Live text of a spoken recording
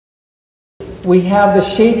we have the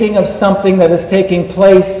shaping of something that is taking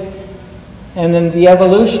place, and then the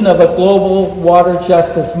evolution of a global water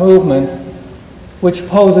justice movement, which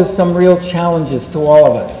poses some real challenges to all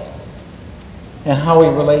of us and how we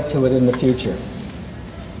relate to it in the future.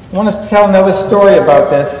 I want to tell another story about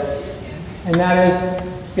this, and that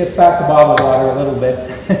gets back to bottled water a little bit,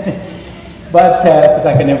 but because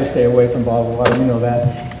I can never stay away from bottled water, you know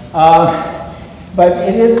that. But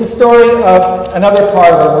it is the story of another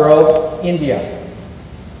part of the world, India.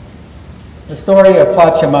 The story of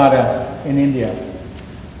Plachamata in India.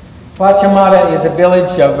 Plachamata is a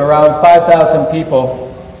village of around 5,000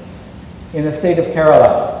 people in the state of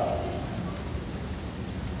Kerala.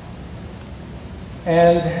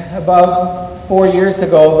 And about 4 years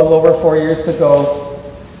ago, a little over 4 years ago,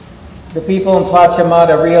 the people in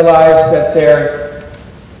Plachamata realized that their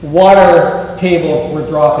water tables were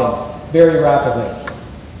dropping very rapidly,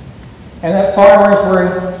 and that farmers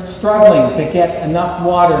were struggling to get enough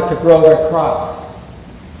water to grow their crops.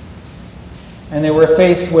 And they were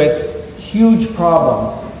faced with huge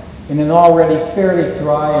problems in an already fairly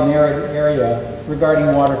dry and arid area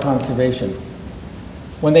regarding water conservation.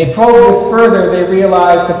 When they probed this further, they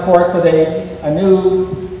realized, of course, that a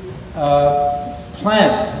new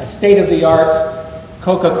plant, a state-of-the-art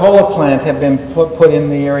Coca-Cola plant, had been put in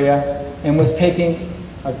the area and was taking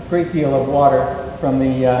a great deal of water from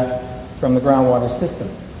the groundwater system.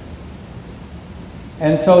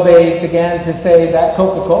 And so they began to say that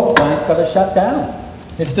Coca-Cola plant's got to shut down.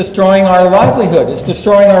 It's destroying our livelihood. It's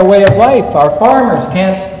destroying our way of life. Our farmers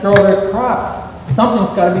can't grow their crops.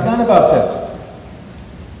 Something's got to be done about this.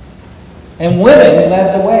 And women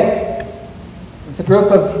led the way. It's a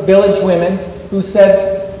group of village women who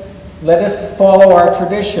said, let us follow our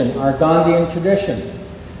tradition, our Gandhian tradition.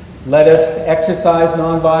 Let us exercise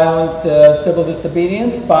nonviolent civil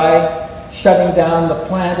disobedience by shutting down the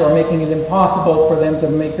plant or making it impossible for them to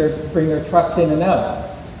bring their trucks in and out.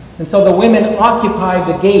 And so the women occupied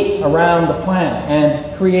the gate around the plant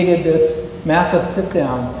and created this massive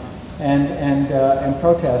sit-down and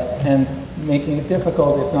protest, and making it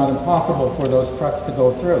difficult, if not impossible, for those trucks to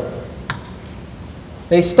go through.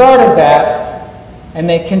 They started that, and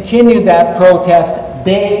they continued that protest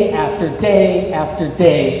day after day after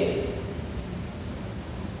day.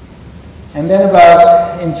 And then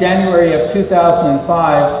in January of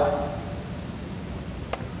 2005,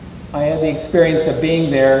 I had the experience of being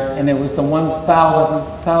there, and it was the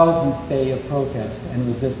 1,000th day of protest and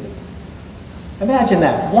resistance. Imagine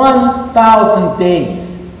that, 1,000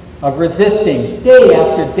 days of resisting day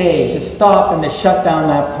after day to stop and to shut down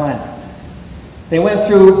that plant. They went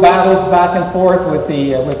through battles back and forth with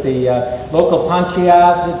the local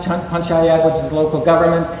panchayat, which is the local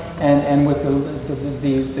government, and with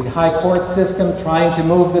the high court system, trying to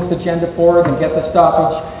move this agenda forward and get the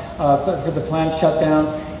stoppage for the plant shut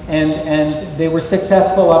down. And they were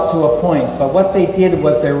successful up to a point. But what they did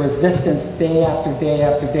was their resistance day after day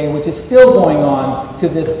after day, which is still going on to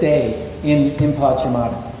this day in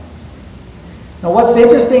Plachamata. Now, what's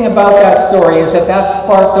interesting about that story is that that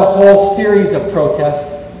sparked a whole series of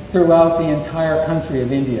protests throughout the entire country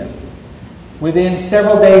of India. Within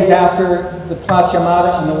several days after the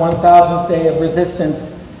Plachamata and the 1,000th day of resistance,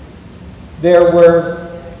 there were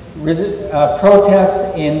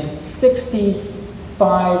protests in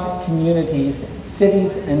 65 communities,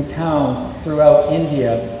 cities and towns throughout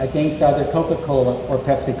India against either Coca-Cola or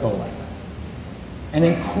Pepsi-Cola. An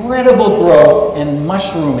incredible growth and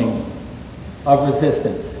mushrooming of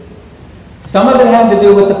resistance. Some of it had to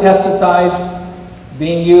do with the pesticides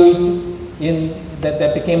being used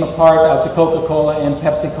that became a part of the Coca-Cola and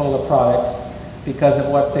Pepsi-Cola products because of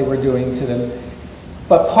what they were doing to them.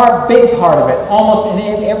 But big part of it, almost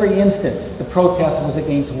in every instance, the protest was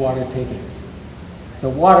against water takings. The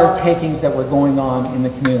water takings that were going on in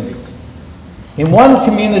the communities. In one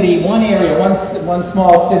community, one area, one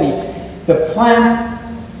small city, the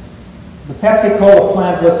Pepsi-Cola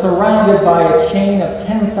plant was surrounded by a chain of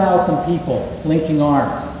 10,000 people linking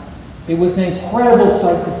arms. It was an incredible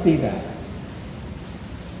sight to see that.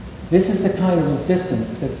 This is the kind of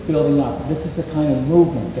resistance that's building up. This is the kind of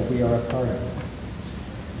movement that we are a part of.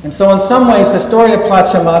 And so in some ways, the story of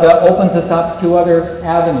Plachamata opens us up to other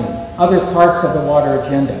avenues, other parts of the water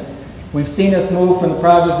agenda. We've seen us move from the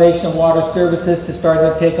privatization of water services to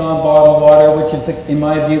starting to take on bottled water, which is, in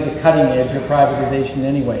my view, the cutting edge of privatization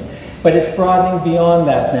anyway. But it's broadening beyond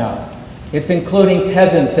that now. It's including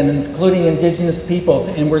peasants and including indigenous peoples,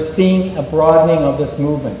 and we're seeing a broadening of this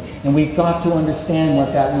movement. And we've got to understand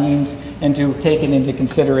what that means and to take it into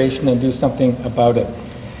consideration and do something about it.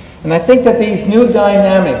 And I think that these new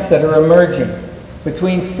dynamics that are emerging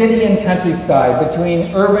between city and countryside,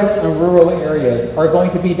 between urban and rural areas are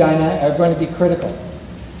going to be critical.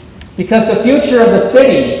 Because the future of the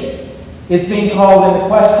city is being called into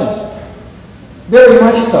question. Very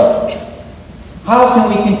much so. How can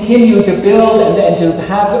we continue to build and to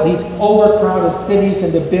have these overcrowded cities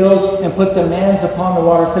and to build and put demands upon the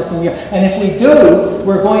water system here? And if we do,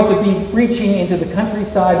 we're going to be reaching into the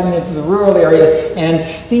countryside and into the rural areas and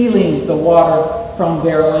stealing the water from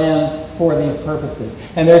their lands for these purposes.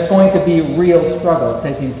 And there's going to be real struggle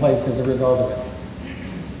taking place as a result of it.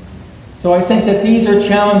 So I think that these are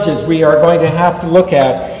challenges we are going to have to look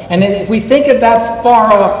at. And if we think that that's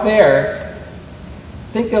far off there,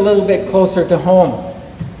 think a little bit closer to home.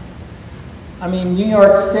 I mean, New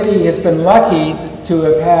York City has been lucky to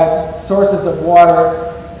have had sources of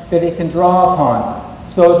water that it can draw upon.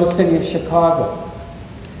 So is the city of Chicago.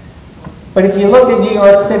 But if you look at New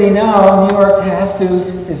York City now, New York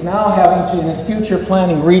is now having to, in its future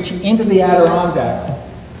planning, reach into the Adirondacks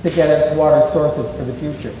to get its water sources for the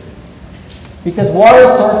future. Because water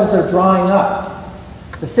sources are drying up.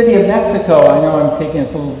 The city of Mexico, I know I'm taking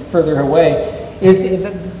this a little further away,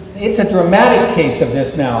 it's a dramatic case of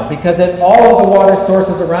this now, because all of the water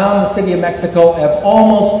sources around the city of Mexico have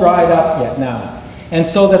almost dried up yet now. And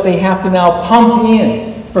so that they have to now pump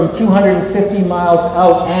in from 250 miles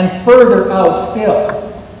out and further out still.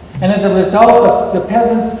 And as a result, the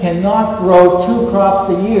peasants cannot grow 2 crops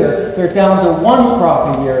a year. They're down to 1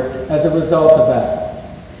 crop a year as a result of that.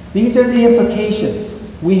 These are the implications.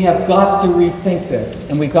 We have got to rethink this,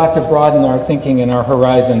 and we've got to broaden our thinking and our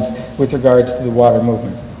horizons with regards to the water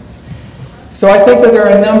movement. So I think that there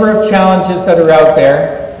are a number of challenges that are out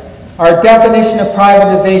there. Our definition of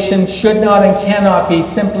privatization should not and cannot be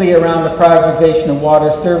simply around the privatization of water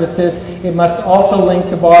services. It must also link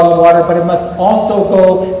to bottled water, but it must also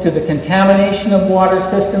go to the contamination of water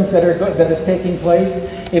systems that is taking place.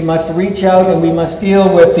 It must reach out, and we must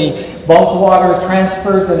deal with the bulk water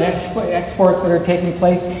transfers and exports that are taking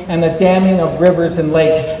place, and the damming of rivers and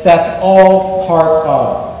lakes. That's all part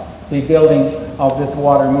of the building of this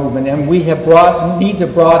water movement, and we need to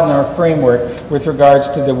broaden our framework with regards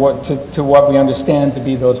to what we understand to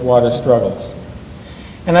be those water struggles.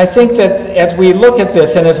 And I think that as we look at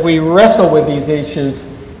this and as we wrestle with these issues,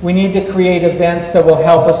 we need to create events that will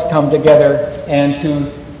help us come together and to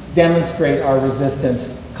demonstrate our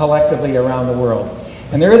resistance collectively around the world.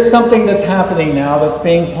 And there is something that's happening now that's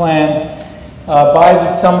being planned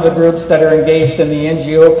by some of the groups that are engaged in the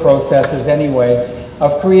NGO processes anyway,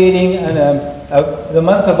 of creating the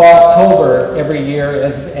month of October every year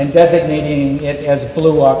and designating it as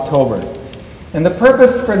Blue October. And the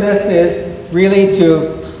purpose for this is really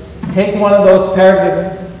to take one of those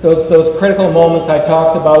critical moments I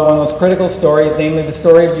talked about, one of those critical stories, namely the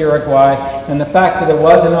story of Uruguay, and the fact that it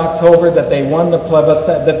was in October that they won the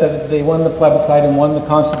plebiscite, and won the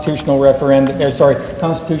constitutional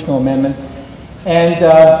constitutional amendment. And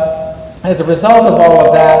as a result of all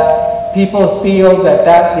of that, people feel that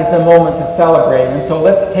that is the moment to celebrate. And so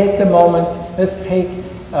let's take the moment, let's take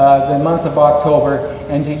the month of October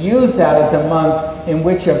and to use that as a month in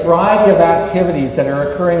which a variety of activities that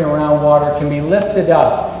are occurring around water can be lifted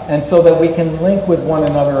up, and so that we can link with one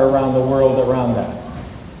another around the world around that.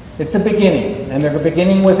 It's a beginning, and they're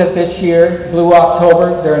beginning with it this year, Blue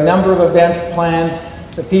October. There are a number of events planned.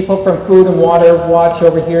 The people from Food and Water Watch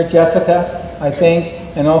over here, Jessica, I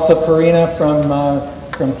think, and also Karina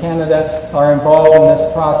from Canada are involved in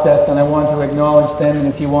this process, and I want to acknowledge them. And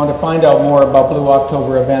if you want to find out more about Blue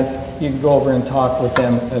October events, you can go over and talk with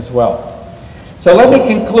them as well. So let me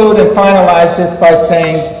conclude and finalize this by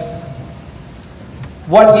saying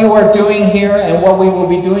what you are doing here and what we will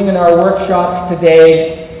be doing in our workshops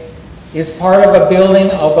today is part of a building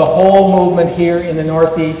of the whole movement here in the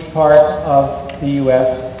northeast part of the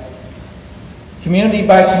U.S. Community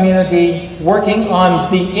by community, working on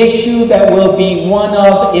the issue that will be one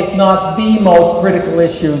of, if not the most critical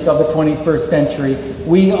issues of the 21st century.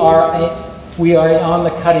 We are on the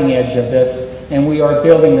cutting edge of this, and we are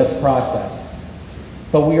building this process.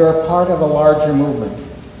 But we are a part of a larger movement,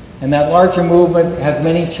 and that larger movement has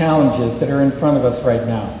many challenges that are in front of us right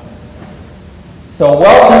now. So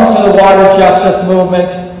welcome to the water justice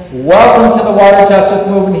movement. Welcome to the water justice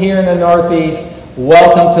movement here in the Northeast.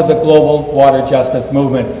 Welcome to the global water justice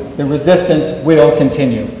movement. The resistance will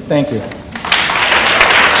continue. Thank you.